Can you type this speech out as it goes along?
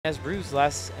as Bruce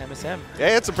last MSM.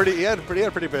 Yeah, it's a pretty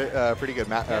pretty good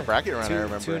bracket run. I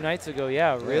remember 2 nights ago.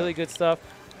 Yeah, really good stuff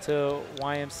to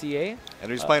YMCA.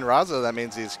 And he's playing Razo. That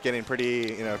means he's getting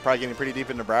pretty, probably getting pretty deep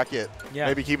in the bracket. Yeah.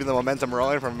 Maybe keeping the momentum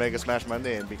rolling from Mega Smash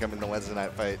Monday and becoming the Wednesday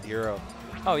night fight hero.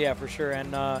 Oh yeah, for sure.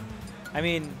 And I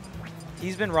mean,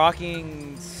 he's been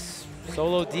rocking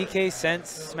solo DK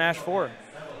since Smash 4.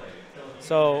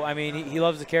 So, I mean, he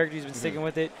loves the character. He's been sticking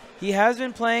with it. He has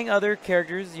been playing other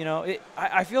characters.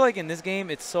 I feel like in this game,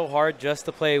 it's so hard just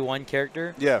to play one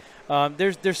character. Yeah.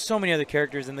 There's so many other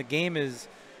characters, and the game is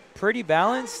pretty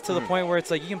balanced to the point where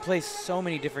it's like you can play so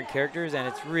many different characters, and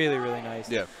it's really nice.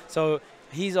 Yeah. So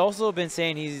he's also been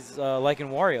saying he's liking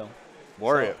Wario.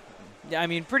 Wario. So, yeah, I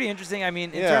mean, pretty interesting. I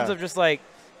mean, in terms of just like,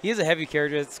 he is a heavy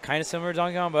character. It's kind of similar to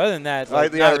Donkey Kong, but other than that, it's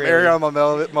like the aerial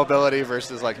mobility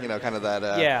versus like kind of that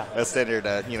a standard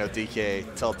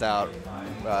DK tilt out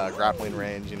grappling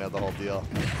range, the whole deal.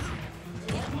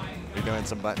 You're doing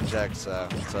some button checks. So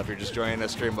if you're just joining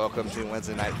us, stream, welcome to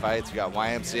Wednesday Night Fights. We got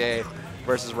YMCA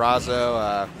versus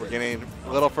Razo. We're getting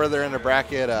a little further in the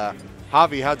bracket.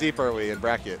 Javi, how deep are we in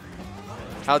bracket?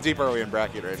 How deep are we in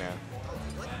bracket right now?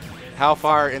 How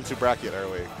far into bracket are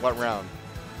we? What round?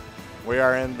 We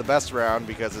are in the best round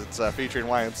because it's featuring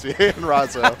YMCA and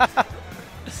Razo.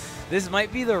 This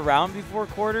might be the round before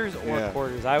quarters or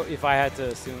quarters, if I had to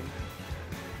assume.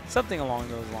 Something along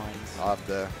those lines. I'll have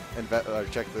to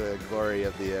check the glory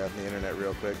of the internet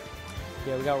real quick.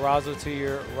 Yeah, we got Razo to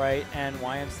your right and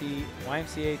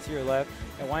YMCA to your left.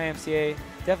 And YMCA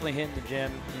definitely hitting the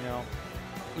gym,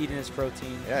 eating his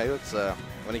protein. Yeah, he looks,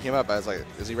 when he came up, I was like,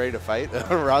 is he ready to fight?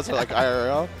 Razo, like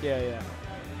IRL? Yeah.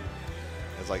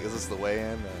 It's like, is this the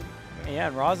way-in? Yeah,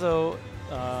 and Razo...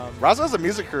 Razo has a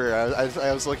music career.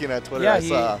 I was looking at Twitter.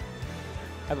 Yeah,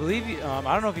 I believe, I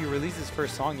don't know if he released his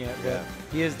first song yet, but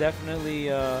he is definitely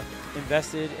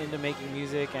invested into making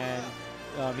music, and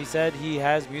he said he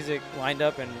has music lined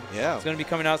up, and it's going to be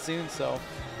coming out soon. So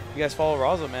if you guys follow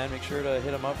Razo, man, make sure to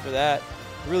hit him up for that.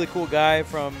 Really cool guy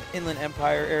from Inland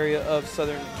Empire area of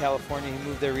Southern California. He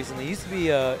moved there recently. He used to be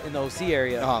in the OC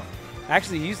area.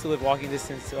 Actually, he used to live walking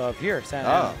distance of here, Santa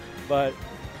Ana, but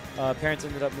parents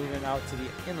ended up moving out to the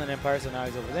Inland Empire, so now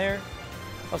he's over there.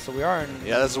 Oh, so we are in...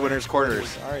 Yeah, that's the winner's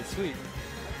quarters. All right, sweet.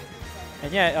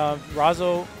 And yeah,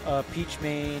 Razo, Peach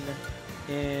main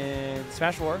in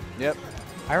Smash 4. Yep.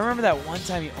 I remember that one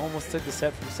time he almost took the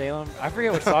set from Salem. I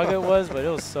forget what saga it was, but it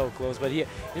was so close. But he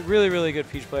really good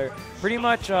Peach player. Pretty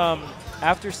much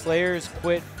after Slayers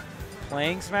quit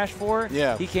playing Smash 4,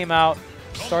 he came out,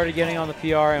 started getting on the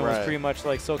PR, and was pretty much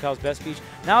like SoCal's best Peach.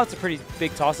 Now it's a pretty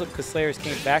big toss-up because Slayers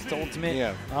came back to Ultimate.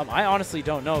 Yeah. I honestly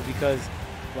don't know because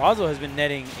Razo has been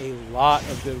netting a lot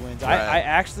of good wins.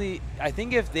 I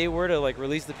think if they were to like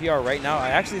release the PR right now, I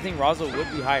actually think Razo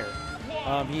would be higher.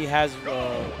 He has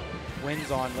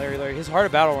wins on Larry. His Heart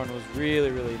of Battle run was really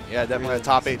definitely really a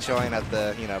top 8 showing at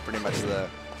the pretty much the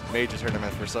major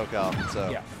tournament for SoCal. So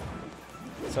yeah.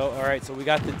 So all right, so we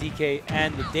got the DK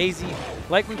and the Daisy,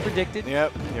 like we predicted.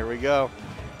 Yep. Here we go.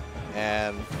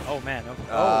 And oh man,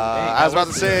 I was about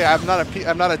to say I'm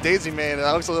not a Daisy main.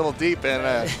 That looks a little deep,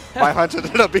 and my hunch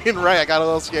ended up being right. I got a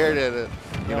little scared at it.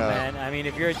 No man, I mean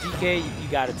if you're a DK, you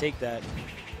got to take that.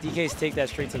 DKs take that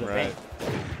straight to the bank.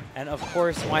 And of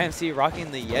course, YMC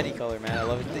rocking the Yeti color, man. I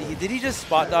love it. Did he just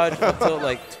spot dodge until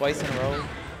like twice in a row?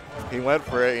 He went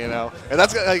for it, and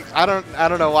that's like I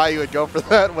don't know why you would go for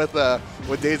that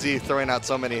with Daisy throwing out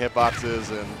so many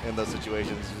hitboxes in those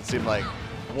situations. It seemed like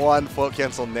one float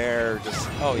cancel nair just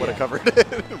would have covered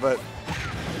it, but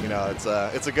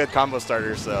it's a good combo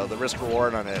starter, so the risk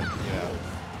reward on it,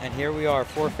 And here we are,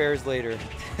 4 fairs later.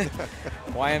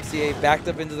 YMCA backed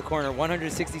up into the corner,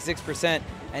 166%,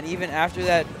 and even after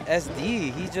that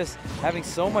SD, he's just having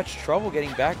so much trouble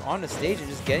getting back on the stage and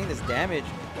just getting this damage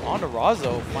onto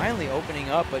Razo, finally opening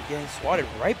up, but getting swatted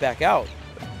right back out.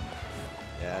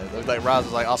 Yeah, it looked like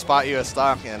Razo's like, I'll spot you a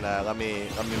stock and let me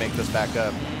make this back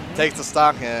up. Takes the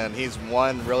stock, and he's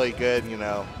one really good,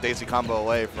 Daisy combo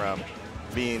away from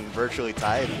being virtually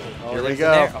tied. Here we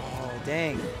go. Oh,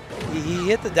 dang. He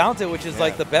hit the down tilt, which is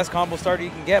like the best combo starter you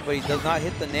can get, but he does not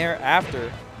hit the nair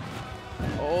after.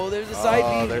 Oh, there's a side B.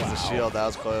 Oh, there's the shield. That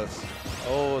was close.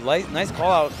 Oh, nice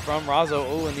call out from Razo.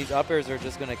 Oh, and these up airs are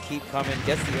just going to keep coming.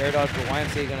 Gets the air dodge, but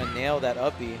YMCA going to nail that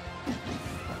up B.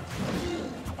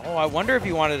 Oh, I wonder if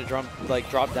he wanted to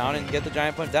drop down and get the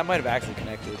giant punch. That might have actually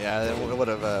connected. Yeah, it would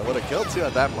have killed too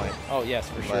at that point. Oh yes,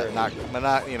 for sure. But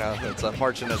not it's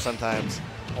unfortunate sometimes.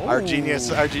 Our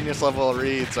genius level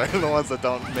reads are the ones that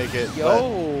don't make it.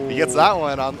 But he gets that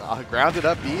one on grounded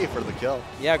up B for the kill.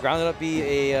 Yeah, grounded up B,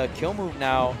 a kill move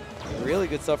now. Really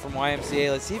good stuff from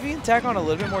YMCA. Let's see if he can tack on a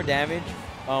little bit more damage.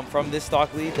 from this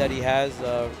stock lead that he has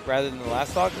rather than the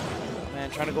last stock. Man,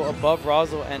 trying to go above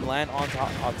Razo and land on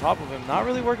top of him. Not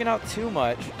really working out too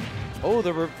much. Oh,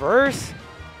 the reverse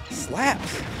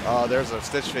slaps. Oh, there's a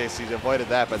stitch face. He avoided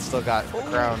that, but still got the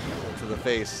crown to the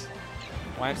face.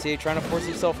 YMCA trying to force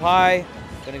himself high.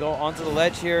 Gonna go onto the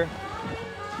ledge here.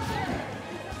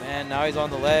 Man, now he's on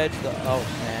the ledge. Oh,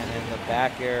 man, and the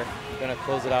back air. Gonna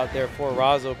close it out there for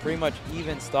Razo. Pretty much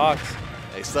even stocks.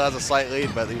 He still has a slight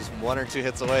lead, but he's 1 or 2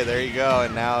 hits away. There you go.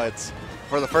 And now it's,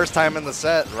 for the first time in the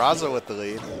set, Razo with the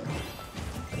lead.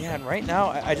 Yeah, and right now,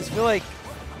 I just feel like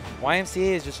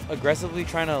YMCA is just aggressively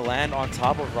trying to land on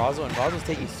top of Razo, and Razo's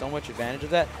taking so much advantage of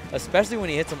that, especially when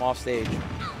he hits him off stage.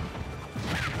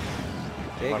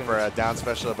 Went for a down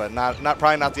special, but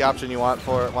probably not the option you want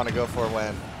to go for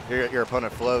when your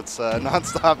opponent floats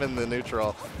nonstop in the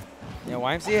neutral. Yeah,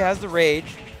 YMCA has the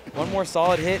rage. One more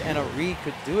solid hit and a read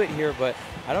could do it here, but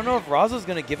I don't know if Razo's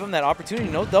going to give him that opportunity.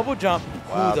 No double jump.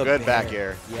 Wow, good back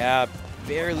air. Yeah,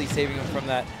 barely saving him from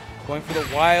that. Going for the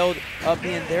wild up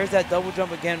in. There's that double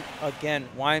jump again.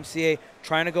 YMCA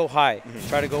trying to go high.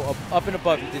 Try to go up and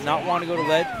above. He did not want to go to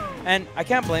ledge. And I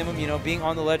can't blame him. You know, being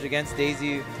on the ledge against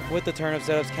Daisy with the turn-up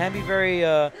setups can be very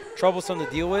troublesome to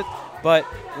deal with. But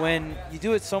when you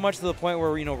do it so much to the point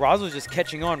where, you know, Razo was just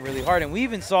catching on really hard. And we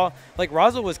even saw, like,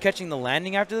 Razo was catching the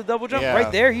landing after the double jump. Yeah.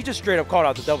 Right there, he just straight up called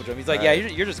out the double jump. He's like, yeah,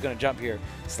 you're just going to jump here.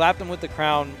 Slapped him with the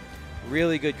crown.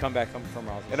 Really good comeback from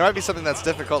Razo. And it might be something that's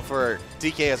difficult for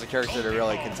DK as a character to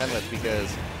really contend with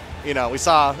because, you know, we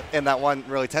saw in that one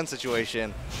really tense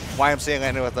situation, YMCA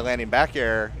landed with the landing back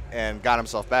air and got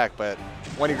himself back. But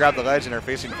when you grab the ledge and are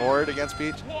facing forward against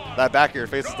Peach, that back air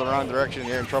faces the wrong direction.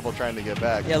 You're in trouble trying to get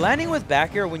back. Yeah, landing with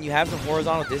back air when you have some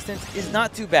horizontal distance is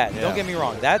not too bad. Yeah. Don't get me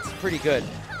wrong. That's pretty good.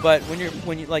 But when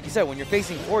you like you said, when you're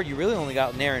facing forward, you really only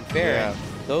got nair and fair. Yeah.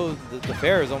 And the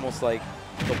fair is almost like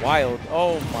the wild.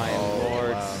 Oh my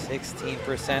lord, wow.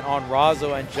 16% on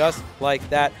Razo, and just like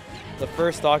that, the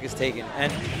first stock is taken.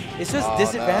 And it's just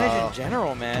disadvantage in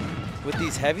general, man. With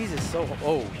these heavies, it's so,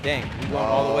 dang, we going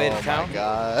all the way to town.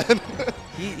 Oh my god.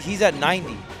 He's at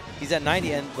 90. He's at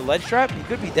 90, and the ledge trap, he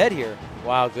could be dead here.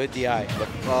 Wow, good DI.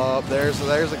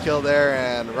 There's a kill there,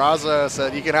 and Razo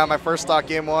said, you can have my first stock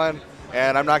game 1,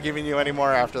 and I'm not giving you any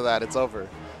more after that. It's over.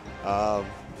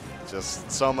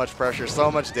 Just so much pressure, so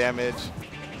much damage.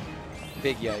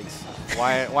 Big yikes.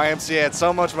 YMCA had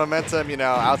so much momentum, you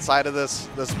know, outside of this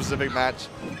specific match.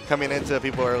 Coming into it,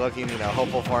 people are looking, you know,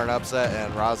 hopeful for an upset,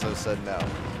 and Razo said no.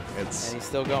 And he's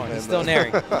still going. He's still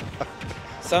nairing.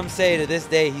 Some say to this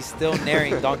day he's still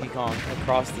nairing Donkey Kong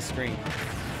across the screen.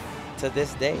 To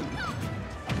this day.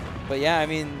 But yeah, I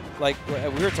mean, like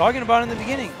we were talking about in the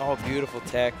beginning. Oh, beautiful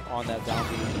tech on that down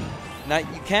B. Now,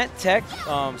 you can't tech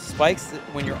spikes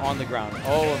when you're on the ground.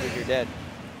 Oh, if you're dead.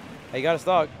 Hey, you got a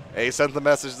stock. Hey, he sent the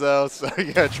message, though, so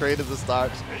you got traded the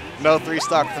stocks. No 3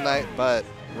 stock tonight, but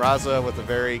Razo with a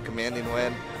very commanding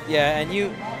win. Yeah, and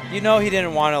you know he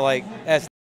didn't want to, like,